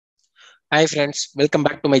Hi friends, welcome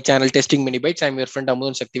back to my channel Testing Mini Bytes. I'm your friend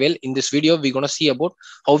Amudhan Shaktivel. In this video, we're going to see about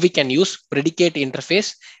how we can use predicate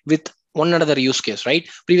interface with one another use case, right?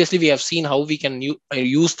 Previously, we have seen how we can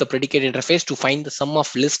use the predicate interface to find the sum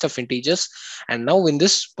of list of integers. And now in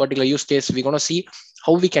this particular use case, we're going to see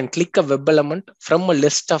how we can click a web element from a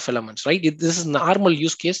list of elements, right? This is normal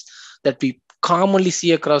use case that we commonly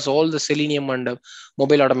see across all the Selenium and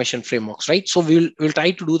mobile automation frameworks, right? So we'll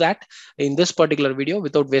try to do that in this particular video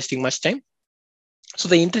without wasting much time. So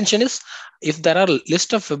the intention is, if there are a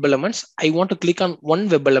list of web elements, I want to click on one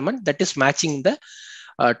web element that is matching the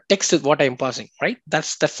text with what I'm passing, right?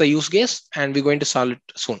 That's the use case, and we're going to solve it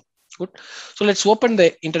soon. Good. So let's open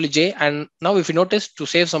the IntelliJ. And now if you notice, to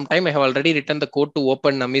save some time, I have already written the code to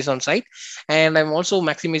open Amazon site. And I'm also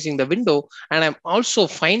maximizing the window, and I'm also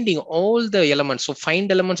finding all the elements. So find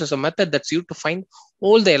elements is a method that's used to find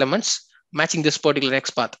all the elements matching this particular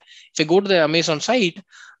XPath. If I go to the Amazon site,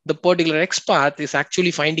 the particular XPath is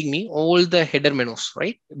actually finding me all the header menus,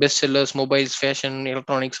 right? Bestsellers, mobiles, fashion,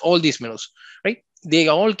 electronics, all these menus, right? They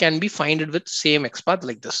all can be finded with same XPath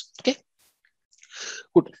like this. Okay,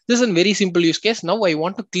 good. This is a very simple use case. Now I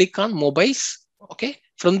want to click on mobiles. Okay,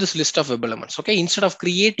 from this list of web elements. Okay, instead of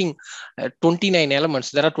creating 29 elements,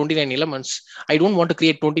 there are 29 elements. I don't want to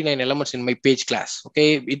create 29 elements in my page class.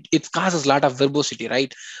 Okay, it causes a lot of verbosity,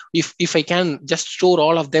 right? If I can just store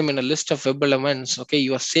all of them in a list of web elements, okay,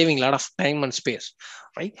 you are saving a lot of time and space,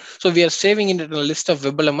 right? So we are saving it in a list of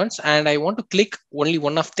web elements, and I want to click only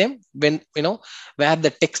one of them when where the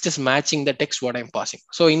text is matching the text what I'm passing.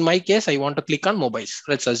 So in my case, I want to click on mobiles.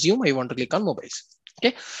 Let's assume I want to click on mobiles.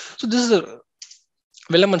 Okay, so this is a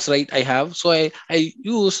elements, right? I have, so I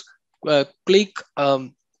use click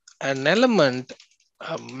an element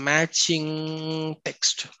matching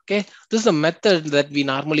text. Okay, this is a method that we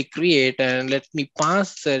normally create, and let me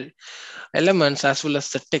pass the elements as well as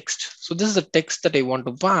the text. So this is the text that I want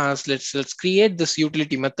to pass. Let's create this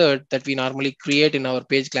utility method that we normally create in our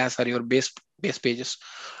page class or your base pages,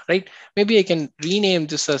 right? Maybe I can rename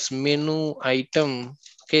this as menu item.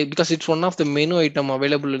 Okay, because it's one of the menu item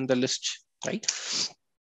available in the list, right?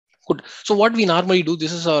 Good. So what we normally do,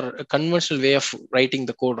 this is our conventional way of writing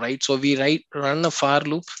the code, right? So we run a for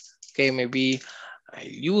loop. Okay, maybe I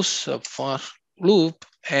use a for loop,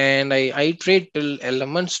 and I iterate till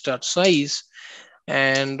elements dot size,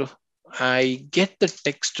 and I get the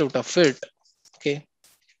text out of it. Okay,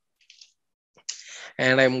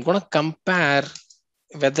 and I'm gonna compare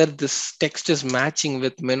whether this text is matching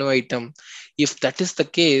with menu item. If that is the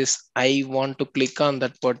case, I want to click on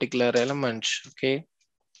that particular element. Okay,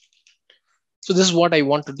 so this is what I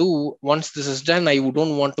want to do. Once this is done, I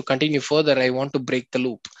don't want to continue further. I want to break the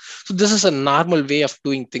loop. So this is a normal way of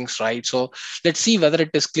doing things, right? So let's see whether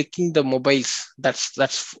it is clicking the mobiles. That's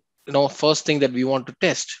first thing that we want to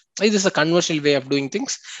test. This is a conventional way of doing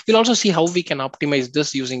things. We'll also see how we can optimize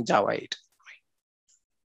this using Java 8.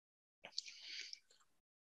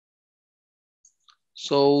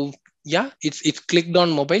 So yeah, it's clicked on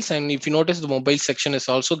mobiles, and if you notice, the mobile section is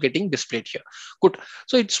also getting displayed here. Good.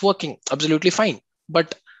 So it's working absolutely fine,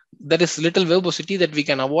 but there is little verbosity that we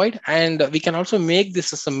can avoid, and we can also make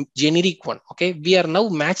this as a generic one. Okay, we are now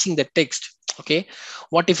matching the text. Okay,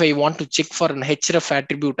 what if I want to check for an href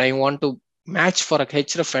attribute? I want to match for a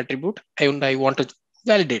href attribute, and I want to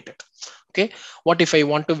validate it. Okay, what if I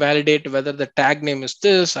want to validate whether the tag name is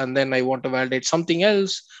this, and then I want to validate something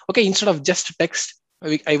else? Okay, instead of just text,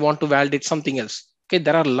 I want to validate something else. Okay,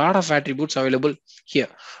 there are a lot of attributes available here,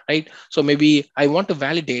 right? So maybe I want to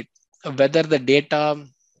validate whether the data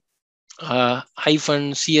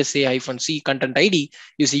hyphen CSA hyphen C content ID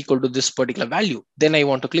is equal to this particular value. Then I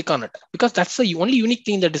want to click on it, because that's the only unique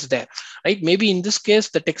thing that is there, right? Maybe in this case,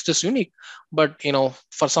 the text is unique, but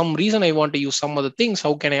for some reason, I want to use some other things.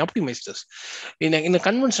 How can I optimize this? In a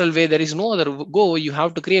conventional way, there is no other go. You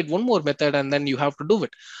have to create one more method, and then you have to do it.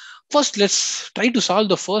 First, let's try to solve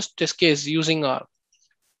the first test case using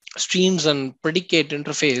streams and predicate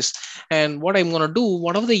interface. And what I'm going to do,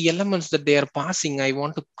 one of the elements that they are passing, I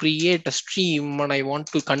want to create a stream, and I want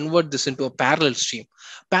to convert this into a parallel stream.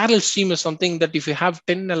 Parallel stream is something that if you have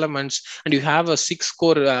 10 elements and you have a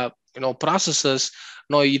 6-core processors,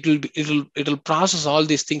 no, it'll process all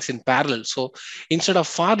these things in parallel. So instead of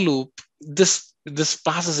for loop, this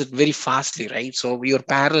processes it very fastly, right? So your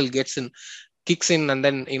parallel kicks in, and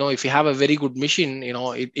then if you have a very good machine,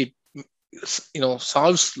 it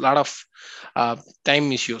solves a lot of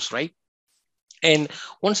time issues, right? And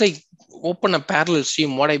once I open a parallel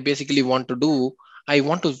stream, what I basically want to do, I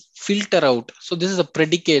want to filter out. So this is a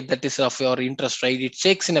predicate that is of your interest, right? It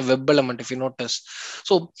checks in a web element, if you notice.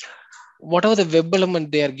 So whatever the web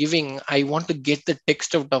element they are giving, I want to get the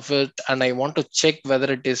text out of it and I want to check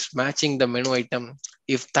whether it is matching the menu item.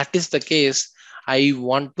 If that is the case, I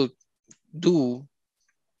want to do,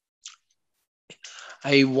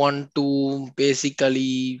 I want to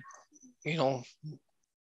basically, you know,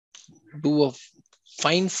 do a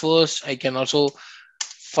find first. I can also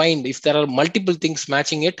find if there are multiple things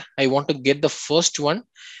matching it. I want to get the first one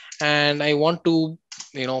and I want to,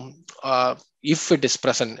 you know, if it is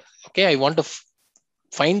present, okay, I want to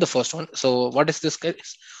find the first one. So what is this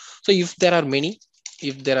case? So if there are many,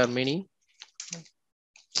 if there are many,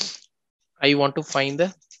 I want to find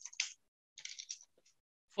the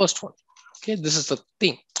first one. Okay, this is the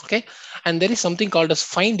thing. Okay, and there is something called as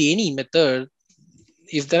find any method.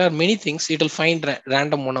 If there are many things, it will find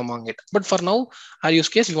random one among it. But for now, our use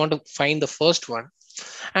case, we want to find the first one.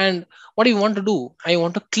 And what do you want to do? I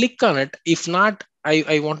want to click on it. If not,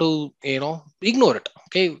 I want to, you know, ignore it.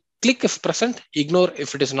 Okay, click if present, ignore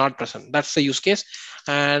if it is not present. That's the use case.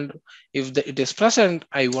 And if it is present,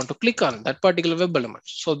 I want to click on that particular web element.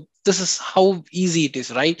 So this is how easy it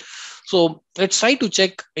is, right? So let's try to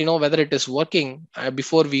check, you know, whether it is working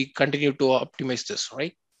before we continue to optimize this,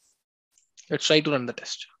 right? Let's try to run the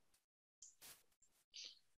test.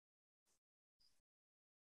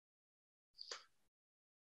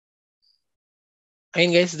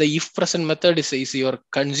 And guys, the if present method is your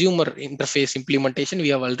consumer interface implementation. We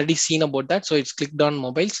have already seen about that. So it's clicked on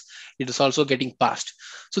mobiles. It is also getting passed.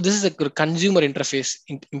 So this is a consumer interface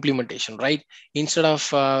implementation, right? Instead of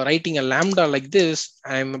writing a lambda like this,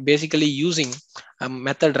 I'm basically using a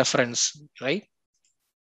method reference, right?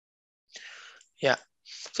 Yeah.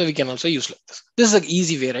 So we can also use like this. This is an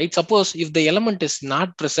easy way, right? Suppose if the element is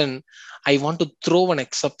not present, I want to throw an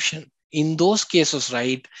exception. In those cases,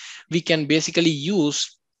 right, we can basically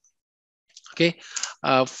use, okay,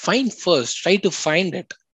 find first, try to find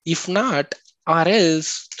it. If not, or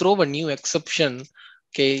else throw a new exception.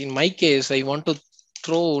 Okay, in my case, I want to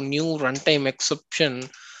throw new runtime exception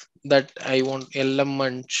that I want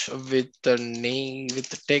element with the name, with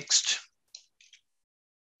the text,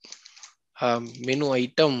 menu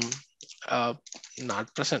item,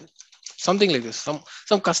 not present, something like this. Some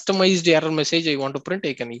customized error message I want to print.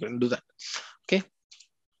 I can even do that. Okay,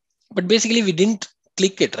 but basically we didn't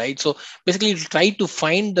click it, right? So basically it'll try to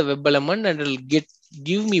find the web element and it'll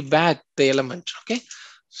give me back the element. Okay,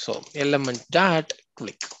 so element dot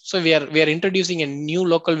click. So we are introducing a new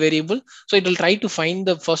local variable, so it will try to find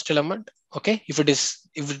the first element. Okay, if it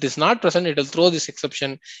is not present, it will throw this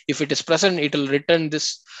exception. If it is present, it will return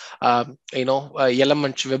this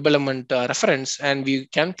element, web element reference, and we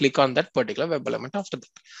can click on that particular web element after that.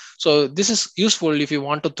 So this is useful if you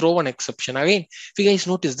want to throw an exception. Again, if you guys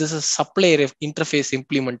notice, this is supplier interface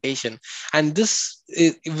implementation, and this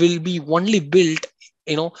will be only built,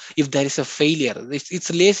 if there is a failure.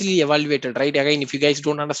 It's lazily evaluated, right? Again, if you guys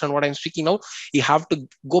don't understand what I'm speaking now, you have to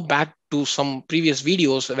go back to some previous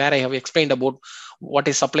videos where I have explained about what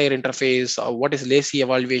is supplier interface, what is lazy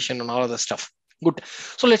evaluation, and all of the stuff. Good.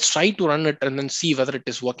 So let's try to run it and then see whether it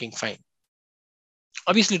is working fine.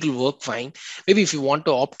 Obviously it will work fine. Maybe if you want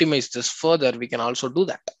to optimize this further, we can also do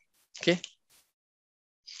that. Okay.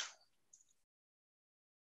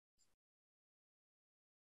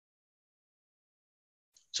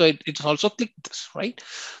 So it's also click this, right?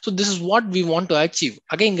 So this is what we want to achieve.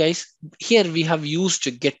 Again, guys, here we have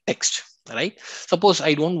used get text, right? Suppose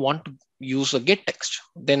I don't want to use a get text,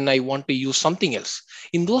 then I want to use something else.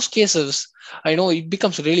 In those cases, I know it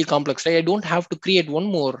becomes really complex, right? I don't have to create one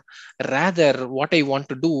more. Rather, what I want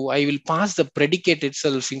to do, I will pass the predicate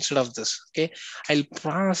itself instead of this. Okay, I'll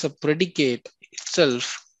pass a predicate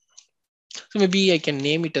itself. So maybe I can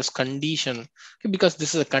name it as condition, because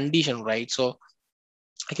this is a condition, right? So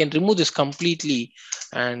I can remove this completely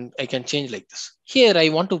and I can change like this. Here I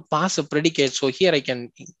want to pass a predicate. So here I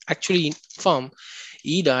can actually inform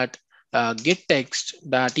e dot get text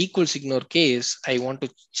that equals ignore case. I want to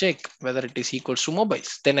check whether it is equals to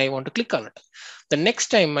mobiles. Then I want to click on it. The next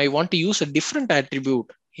time I want to use a different attribute.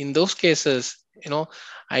 In those cases,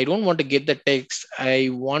 I don't want to get the text. I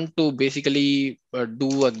want to basically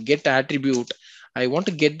do a get attribute. I want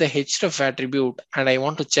to get the href attribute and I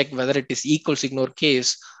want to check whether it is equals ignore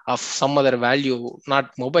case of some other value,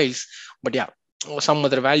 not mobiles, but yeah, some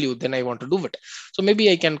other value. Then I want to do it. So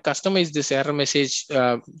maybe I can customize this error message,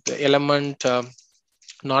 the element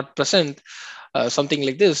not present, something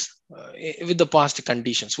like this, with the past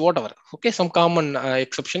conditions, whatever. Okay, some common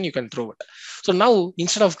exception you can throw it. So now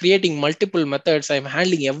instead of creating multiple methods, I'm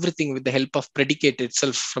handling everything with the help of predicate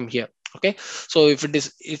itself from here. Okay, so if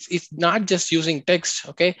it's not just using text,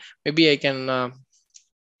 okay, maybe I can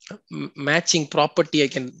matching property, I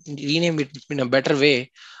can rename it in a better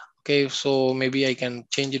way. Okay, so maybe I can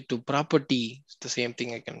change it to property. It's the same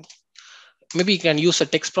thing. I can, maybe you can use a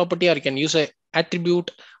text property or you can use a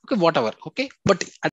attribute. Okay, whatever. Okay, but